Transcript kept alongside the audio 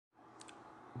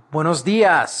Buenos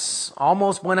dias,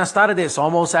 almost buenas tardes,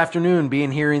 almost afternoon,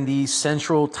 being here in the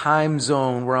central time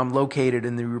zone where I'm located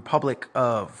in the Republic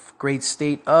of great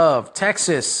state of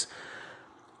Texas.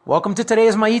 Welcome to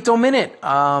today's Maito Minute.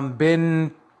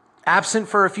 Been absent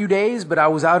for a few days, but I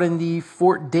was out in the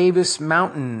Fort Davis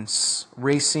Mountains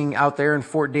racing out there in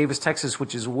Fort Davis, Texas,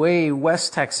 which is way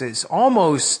west Texas,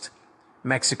 almost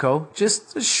Mexico,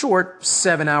 just a short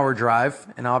 7-hour drive.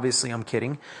 And obviously I'm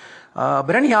kidding.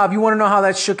 But anyhow, if you want to know how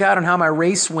that shook out and how my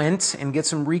race went and get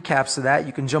some recaps of that,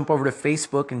 you can jump over to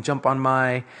Facebook and jump on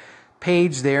my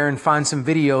page there and find some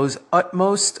videos,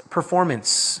 Utmost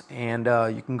Performance. And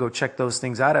you can go check those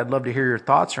things out. I'd love to hear your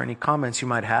thoughts or any comments you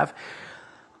might have.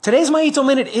 Today's Maito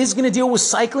Minute is going to deal with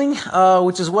cycling,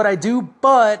 which is what I do,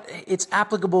 but it's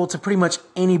applicable to pretty much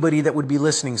anybody that would be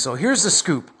listening. So here's the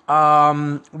scoop.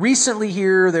 Recently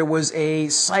here, there was a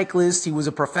cyclist. He was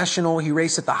a professional. He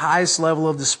raced at the highest level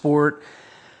of the sport.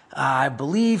 I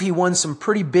believe he won some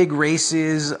pretty big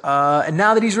races. And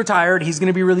now that he's retired, he's going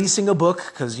to be releasing a book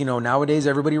because, you know, nowadays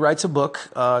everybody writes a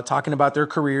book talking about their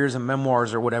careers and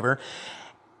memoirs or whatever.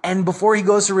 And before he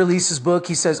goes to release his book,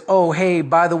 he says, oh, hey,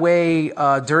 by the way,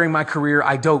 during my career,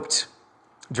 I doped.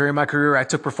 During my career, I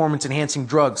took performance-enhancing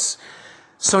drugs.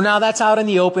 So now that's out in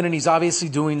the open, and he's obviously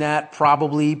doing that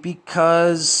probably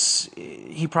because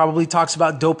he probably talks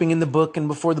about doping in the book, and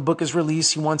before the book is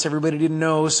released, he wants everybody to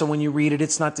know, so when you read it,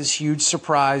 it's not this huge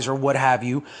surprise or what have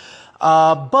you.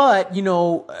 But, you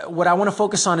know, what I want to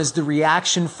focus on is the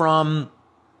reaction from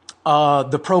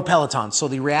the pro peloton. So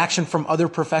the reaction from other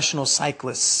professional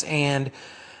cyclists. And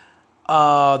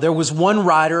there was one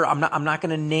rider, I'm not going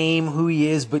to name who he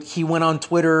is, but he went on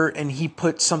Twitter and he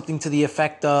put something to the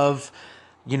effect of,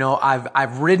 you know,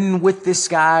 I've ridden with this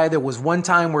guy. There was one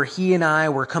time where he and I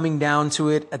were coming down to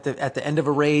it at the end of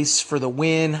a race for the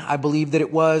win, I believe that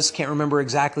it was, can't remember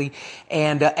exactly.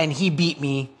 And he beat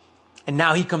me. And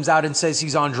now he comes out and says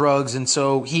he's on drugs, and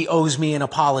so he owes me an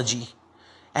apology.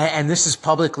 And this is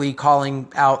publicly calling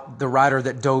out the rider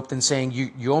that doped and saying,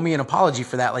 you owe me an apology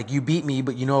for that. Like, you beat me,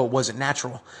 but you know it wasn't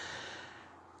natural.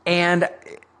 And,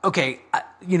 okay,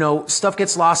 you know, stuff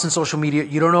gets lost in social media.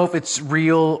 You don't know if it's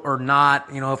real or not,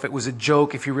 you know, if it was a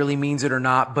joke, if he really means it or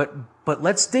not. But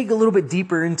let's dig a little bit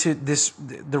deeper into this,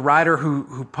 the rider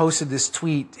who posted this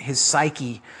tweet, his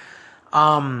psyche.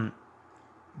 You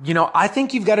know, I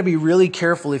think you've got to be really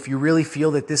careful if you really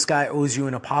feel that this guy owes you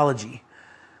an apology.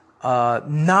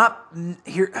 Not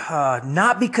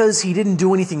because he didn't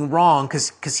do anything wrong,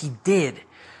 because he did,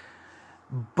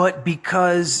 but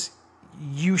because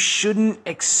you shouldn't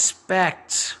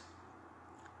expect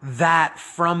that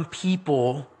from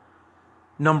people,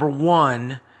 number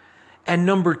one. And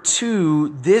number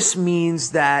two, this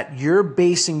means that you're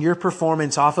basing your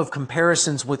performance off of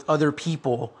comparisons with other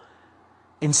people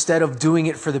instead of doing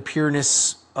it for the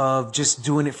pureness of just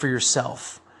doing it for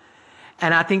yourself.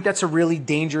 And I think that's a really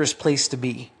dangerous place to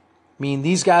be. I mean,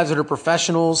 these guys that are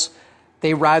professionals,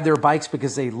 they ride their bikes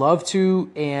because they love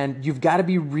to, and you've got to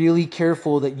be really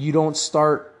careful that you don't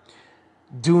start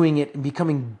doing it and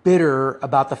becoming bitter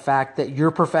about the fact that your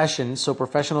profession, so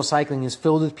professional cycling, is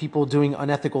filled with people doing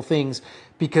unethical things.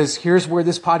 Because here's where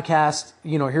this podcast,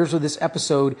 you know, here's where this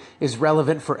episode is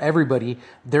relevant for everybody.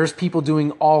 There's people doing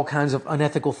all kinds of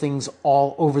unethical things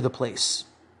all over the place.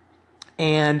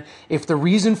 And if the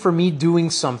reason for me doing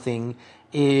something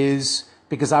is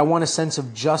because I want a sense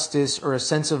of justice or a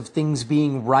sense of things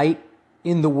being right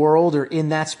in the world or in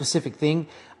that specific thing,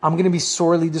 I'm going to be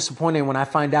sorely disappointed when I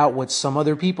find out what some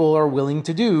other people are willing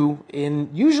to do,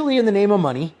 usually in the name of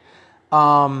money.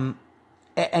 And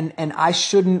I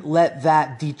shouldn't let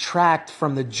that detract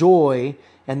from the joy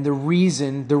and the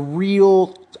reason, the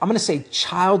real, I'm going to say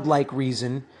childlike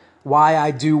reason why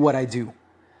I do what I do.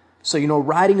 So, you know,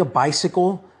 riding a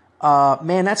bicycle,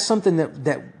 man, that's something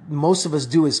that most of us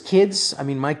do as kids. I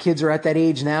mean, my kids are at that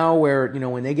age now where, you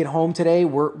know, when they get home today,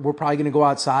 we're probably going to go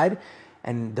outside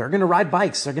and they're going to ride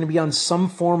bikes. They're going to be on some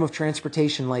form of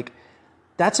transportation. Like,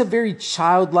 that's a very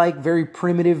childlike, very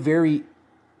primitive, very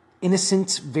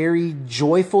innocent, very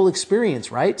joyful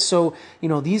experience, right? So, you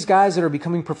know, these guys that are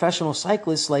becoming professional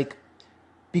cyclists, like,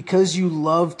 because you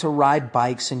love to ride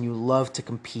bikes and you love to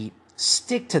compete,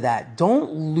 stick to that.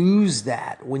 Don't lose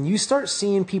that. When you start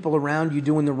seeing people around you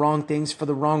doing the wrong things for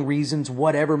the wrong reasons,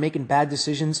 whatever, making bad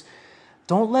decisions,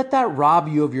 don't let that rob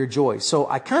you of your joy. So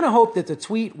I kind of hope that the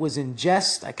tweet was in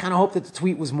jest. I kind of hope that the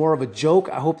tweet was more of a joke.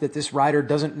 I hope that this rider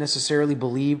doesn't necessarily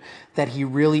believe that he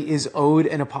really is owed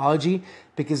an apology,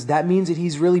 because that means that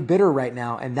he's really bitter right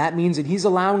now. And that means that he's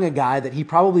allowing a guy that he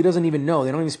probably doesn't even know.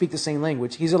 They don't even speak the same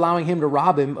language. He's allowing him to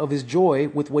rob him of his joy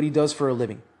with what he does for a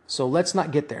living. So let's not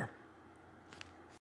get there.